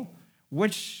table,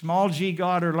 which small g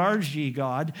god or large g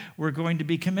god we're going to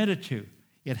be committed to.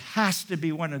 It has to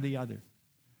be one or the other.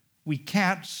 We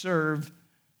can't serve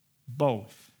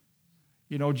both.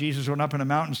 You know, Jesus went up on a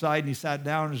mountainside and he sat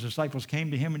down, and his disciples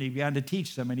came to him and he began to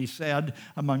teach them. And he said,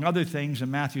 among other things,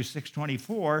 in Matthew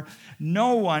 6:24,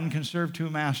 no one can serve two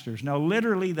masters. Now,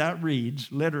 literally, that reads,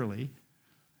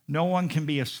 no one can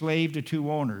be a slave to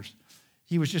two owners.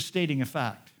 He was just stating a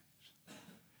fact.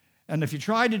 And if you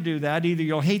try to do that, either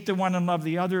you'll hate the one and love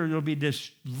the other, or you'll be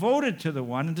devoted to the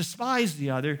one and despise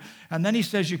the other. And then he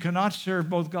says you cannot serve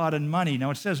both God and money.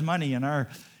 Now, it says money in our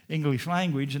English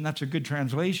language, and that's a good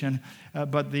translation,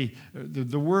 but the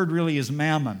word really is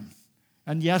mammon.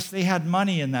 And yes, they had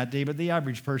money in that day, but the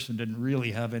average person didn't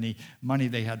really have any money.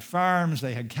 They had farms,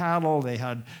 they had cattle, they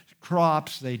had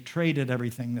crops, they traded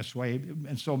everything this way.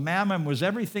 And so mammon was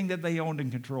everything that they owned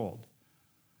and controlled.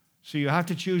 So you have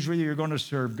to choose whether you're going to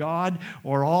serve God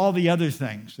or all the other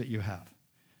things that you have.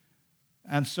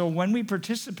 And so when we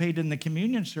participate in the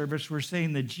communion service, we're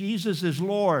saying that Jesus is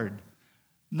Lord,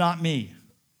 not me.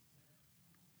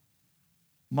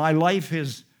 My life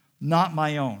is not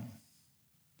my own.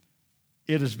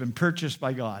 It has been purchased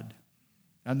by God.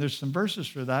 And there's some verses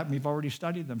for that, and we've already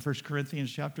studied them. 1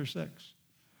 Corinthians chapter 6,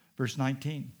 verse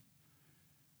 19.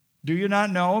 Do you not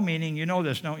know, meaning you know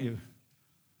this, don't you,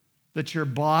 that your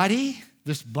body,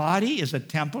 this body is a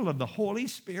temple of the Holy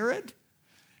Spirit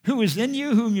who is in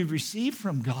you, whom you've received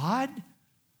from God?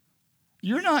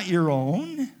 You're not your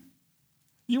own.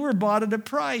 You were bought at a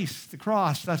price. The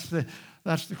cross, that's the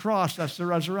cross, that's the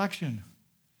resurrection.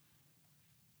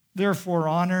 Therefore,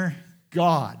 honor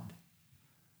God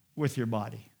with your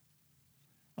body.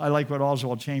 I like what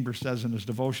Oswald Chambers says in his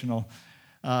devotional.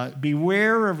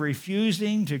 Beware of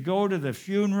refusing to go to the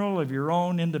funeral of your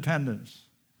own independence.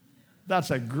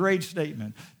 That's a great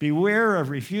statement. Beware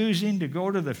of refusing to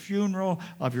go to the funeral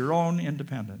of your own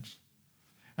independence.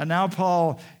 And now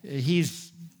Paul,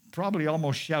 he's probably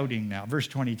almost shouting now. Verse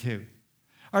 22.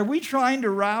 Are we trying to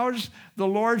rouse the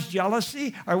Lord's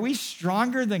jealousy? Are we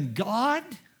stronger than God?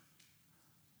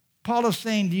 Paul is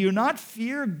saying, do you not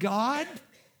fear God?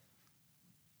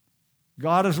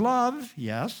 God is love,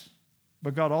 yes.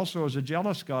 But God also is a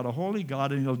jealous God, a holy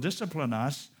God, and he'll discipline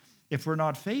us if we're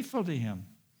not faithful to him.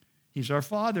 He's our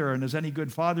Father, and as any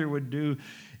good father would do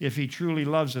if he truly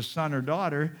loves a son or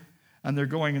daughter and they're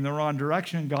going in the wrong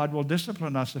direction, God will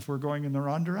discipline us if we're going in the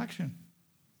wrong direction.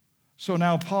 So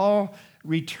now Paul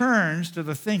returns to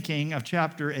the thinking of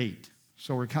chapter 8.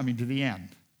 So we're coming to the end.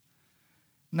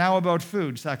 Now about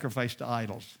food sacrificed to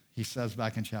idols, he says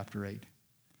back in chapter 8.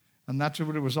 And that's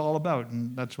what it was all about,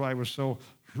 and that's why I was so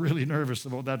really nervous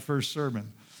about that first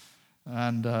sermon.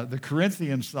 And the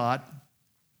Corinthians thought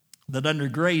that under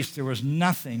grace there was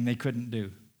nothing they couldn't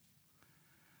do.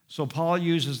 So Paul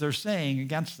uses their saying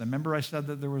against them. Remember I said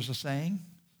that there was a saying?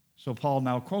 So Paul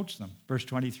now quotes them. Verse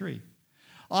 23.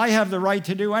 I have the right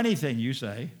to do anything, you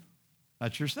say.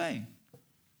 That's your saying.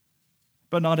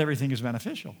 But not everything is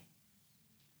beneficial.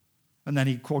 And then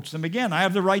he quotes them again. I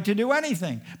have the right to do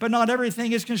anything, but not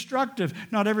everything is constructive.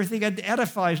 Not everything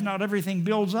edifies. Not everything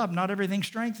builds up. Not everything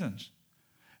strengthens.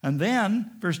 And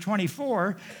then, verse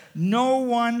 24, no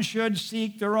one should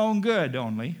seek their own good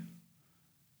only,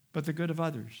 but the good of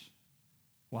others.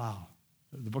 Wow.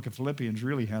 The book of Philippians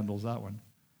really handles that one.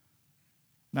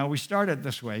 Now, we start it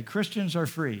this way. Christians are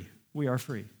free. We are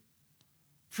free.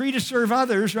 Free to serve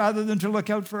others rather than to look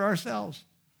out for ourselves.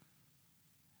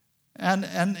 And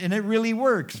it really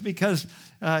works because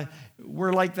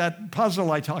we're like that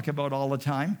puzzle I talk about all the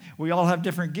time. We all have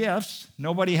different gifts.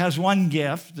 Nobody has one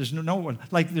gift. There's no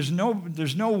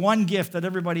one gift that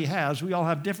everybody has. We all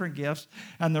have different gifts,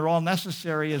 and they're all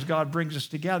necessary as God brings us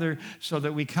together so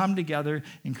that we come together,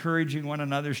 encouraging one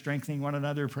another, strengthening one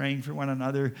another, praying for one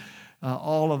another,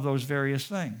 all of those various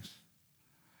things.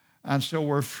 And so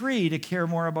we're free to care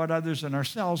more about others than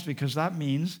ourselves because that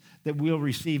means that we'll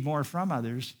receive more from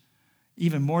others,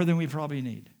 even more than we probably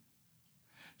need.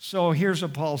 So here's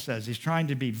what Paul says. He's trying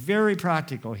to be very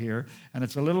practical here, and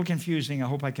it's a little confusing. I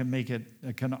hope I can make it,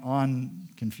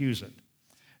 confuse it.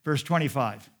 Verse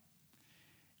 25.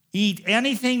 Eat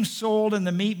anything sold in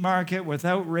the meat market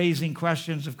without raising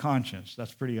questions of conscience.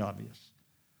 That's pretty obvious.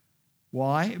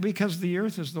 Why? Because the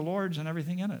earth is the Lord's and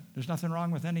everything in it. There's nothing wrong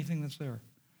with anything that's there.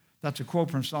 That's a quote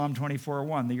from Psalm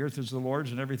 24:1. The earth is the Lord's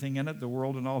and everything in it, the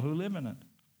world and all who live in it.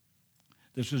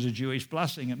 This was a Jewish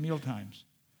blessing at mealtimes.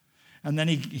 And then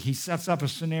he sets up a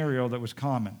scenario that was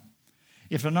common.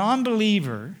 If a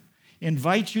non-believer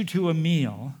invites you to a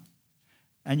meal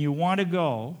and you want to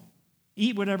go,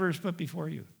 eat whatever is put before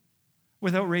you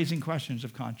without raising questions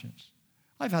of conscience.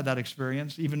 I've had that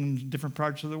experience even in different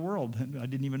parts of the world. I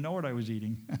didn't even know what I was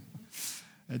eating.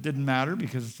 It didn't matter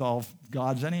because it's all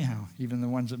God's anyhow, even the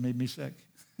ones that made me sick.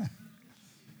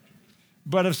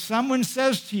 But if someone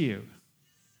says to you,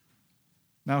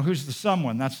 now, who's the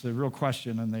someone? That's the real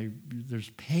question, and there's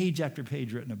page after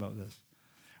page written about this.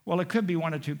 Well, it could be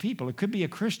one or two people. It could be a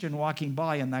Christian walking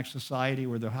by in that society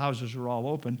where the houses are all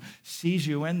open, sees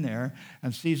you in there,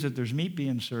 and sees that there's meat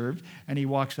being served, and he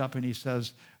walks up and he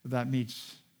says, that meat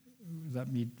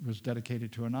was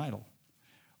dedicated to an idol.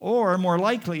 Or, more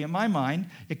likely, in my mind,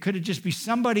 it could just be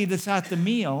somebody that's at the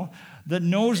meal that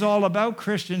knows all about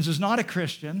Christians, is not a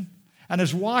Christian, and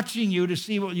is watching you to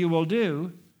see what you will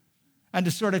do. And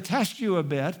to sort of test you a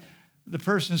bit, the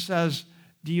person says,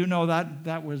 do you know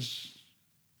that was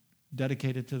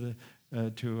dedicated to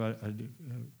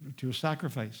a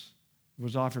sacrifice? It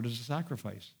was offered as a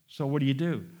sacrifice. So what do you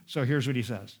do? So here's what he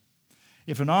says.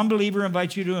 If a non-believer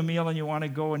invites you to a meal and you want to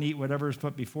go and eat whatever is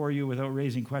put before you without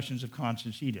raising questions of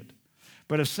conscience, eat it.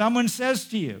 But if someone says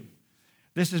to you,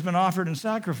 this has been offered in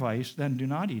sacrifice, then do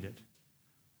not eat it.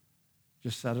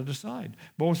 Just set it aside,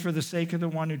 both for the sake of the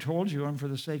one who told you and for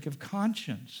the sake of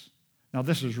conscience. Now,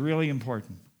 this is really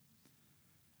important.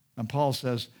 And Paul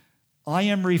says, I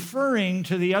am referring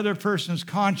to the other person's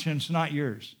conscience, not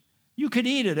yours. You could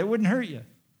eat it. It wouldn't hurt you.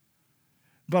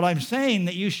 But I'm saying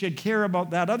that you should care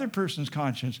about that other person's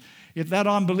conscience. If that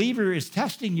unbeliever is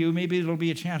testing you, maybe it'll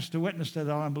be a chance to witness to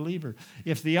that unbeliever.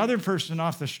 If the other person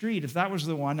off the street, if that was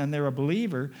the one and they're a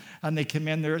believer and they come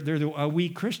in, they're a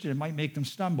weak Christian, it might make them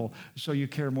stumble. So you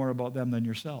care more about them than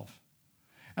yourself.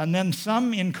 And then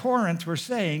some in Corinth were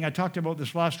saying, I talked about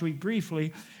this last week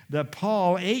briefly, that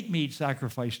Paul ate meat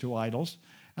sacrificed to idols,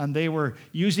 and they were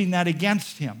using that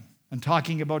against him and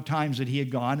talking about times that he had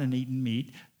gone and eaten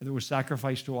meat that was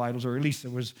sacrificed to idols, or at least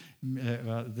it was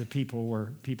the people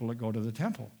were people that go to the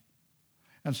temple.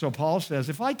 And so Paul says,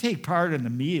 if I take part in the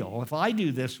meal, if I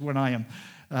do this when I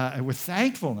am with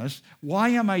thankfulness, why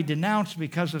am I denounced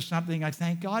because of something I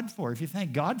thank God for? If you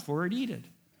thank God for it, eat it.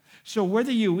 So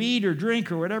whether you eat or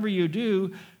drink or whatever you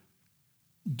do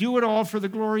it all for the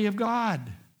glory of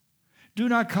God. Do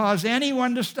not cause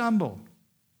anyone to stumble.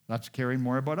 That's caring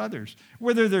more about others.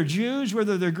 Whether they're Jews,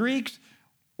 whether they're Greeks,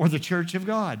 or the church of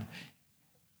God.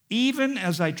 Even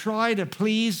as I try to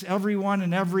please everyone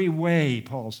in every way,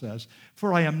 Paul says,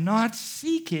 for I am not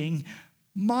seeking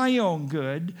my own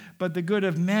good, but the good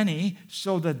of many,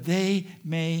 so that they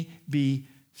may be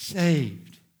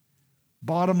saved.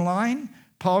 Bottom line,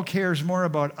 Paul cares more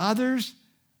about others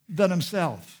than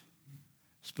himself.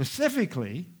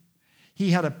 Specifically,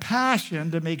 he had a passion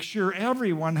to make sure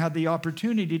everyone had the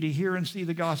opportunity to hear and see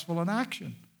the gospel in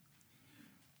action.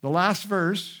 The last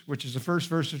verse, which is the first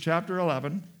verse of chapter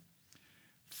 11,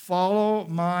 follow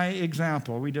my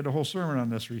example. We did a whole sermon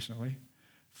on this recently.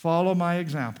 Follow my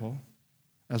example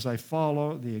as I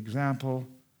follow the example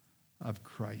of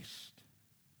Christ.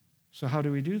 So how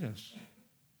do we do this?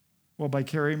 Well, by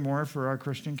caring more for our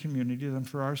Christian community than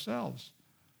for ourselves.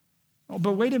 Oh,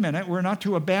 but wait a minute, we're not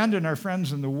to abandon our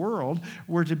friends in the world.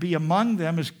 We're to be among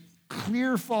them as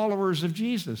clear followers of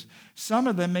Jesus. Some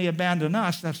of them may abandon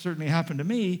us. That certainly happened to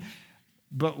me,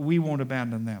 but we won't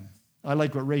abandon them. I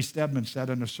like what Ray Stedman said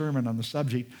in a sermon on the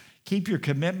subject. Keep your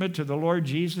commitment to the Lord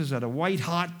Jesus at a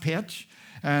white-hot pitch,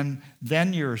 and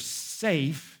then you're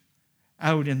safe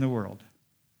out in the world.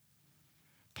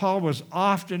 Paul was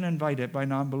often invited by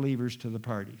non-believers to the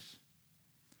parties.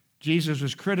 Jesus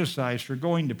was criticized for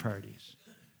going to parties.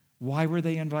 Why were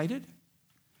they invited?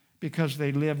 Because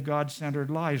they lived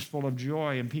God-centered lives full of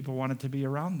joy and people wanted to be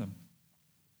around them.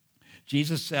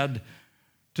 Jesus said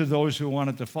to those who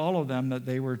wanted to follow them that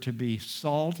they were to be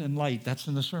salt and light. That's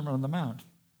in the Sermon on the Mount.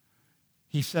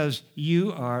 He says,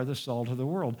 you are the salt of the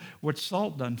world. What's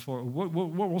salt done for? What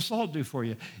will salt do for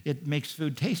you? It makes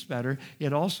food taste better.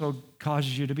 It also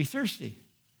causes you to be thirsty.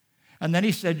 And then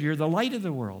he said, you're the light of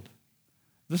the world.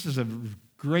 This is a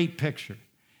great picture.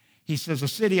 He says, a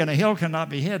city on a hill cannot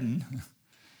be hidden,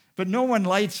 but no one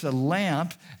lights a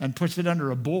lamp and puts it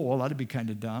under a bowl. That'd be kind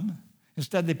of dumb.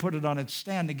 Instead, they put it on its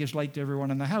stand that gives light to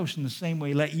everyone in the house. In the same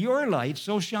way, let your light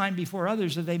so shine before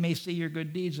others that they may see your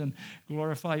good deeds and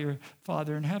glorify your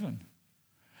Father in heaven.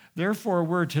 Therefore,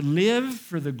 we're to live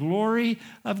for the glory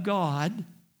of God,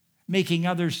 making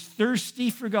others thirsty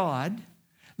for God,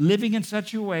 living in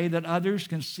such a way that others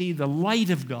can see the light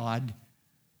of God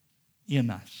in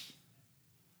us.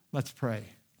 Let's pray.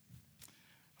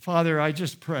 Father, I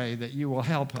just pray that you will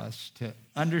help us to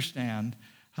understand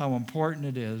how important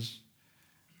it is,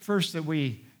 first, that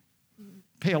we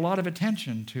pay a lot of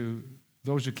attention to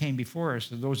those who came before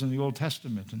us, and those in the Old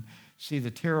Testament, and see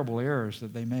the terrible errors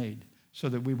that they made so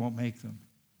that we won't make them.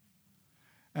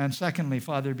 And secondly,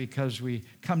 Father, because we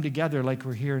come together like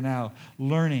we're here now,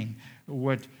 learning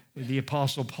what the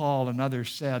Apostle Paul and others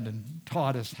said and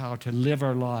taught us how to live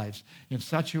our lives in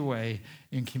such a way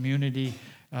in community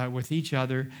with each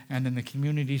other and in the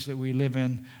communities that we live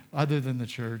in other than the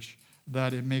church,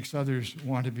 that it makes others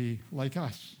want to be like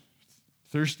us,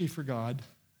 thirsty for God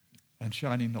and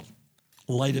shining the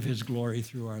light of his glory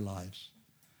through our lives.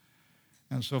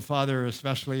 And so, Father,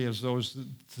 especially as those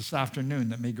this afternoon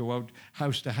that may go out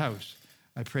house to house,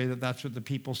 I pray that that's what the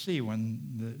people see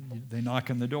when they knock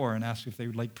on the door and ask if they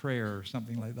would like prayer or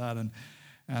something like that,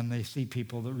 and they see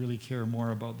people that really care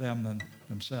more about them than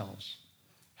themselves.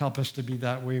 Help us to be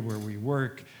that way where we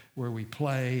work, where we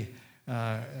play,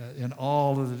 in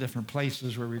all of the different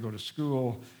places where we go to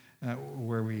school,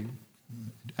 where we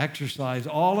exercise,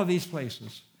 all of these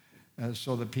places,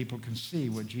 so that people can see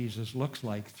what Jesus looks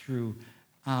like through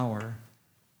our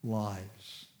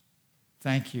lives.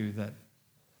 Thank you that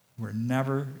we're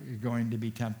never going to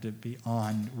be tempted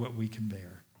beyond what we can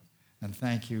bear. And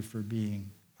thank you for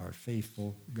being our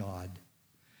faithful God.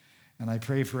 And I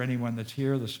pray for anyone that's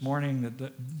here this morning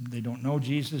that they don't know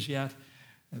Jesus yet.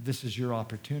 This is your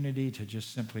opportunity to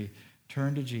just simply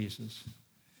turn to Jesus.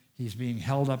 He's being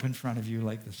held up in front of you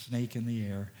like the snake in the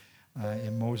air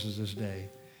in Moses' day.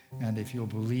 And if you'll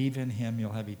believe in him,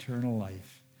 you'll have eternal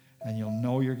life. And you'll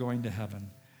know you're going to heaven.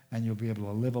 And you'll be able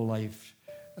to live a life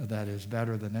that is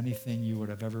better than anything you would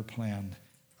have ever planned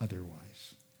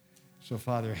otherwise. So,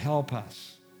 Father, help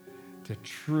us to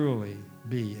truly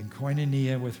be in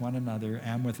koinonia with one another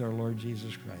and with our Lord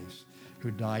Jesus Christ,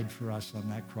 who died for us on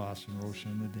that cross and rose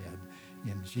from the dead.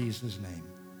 In Jesus' name,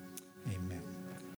 amen.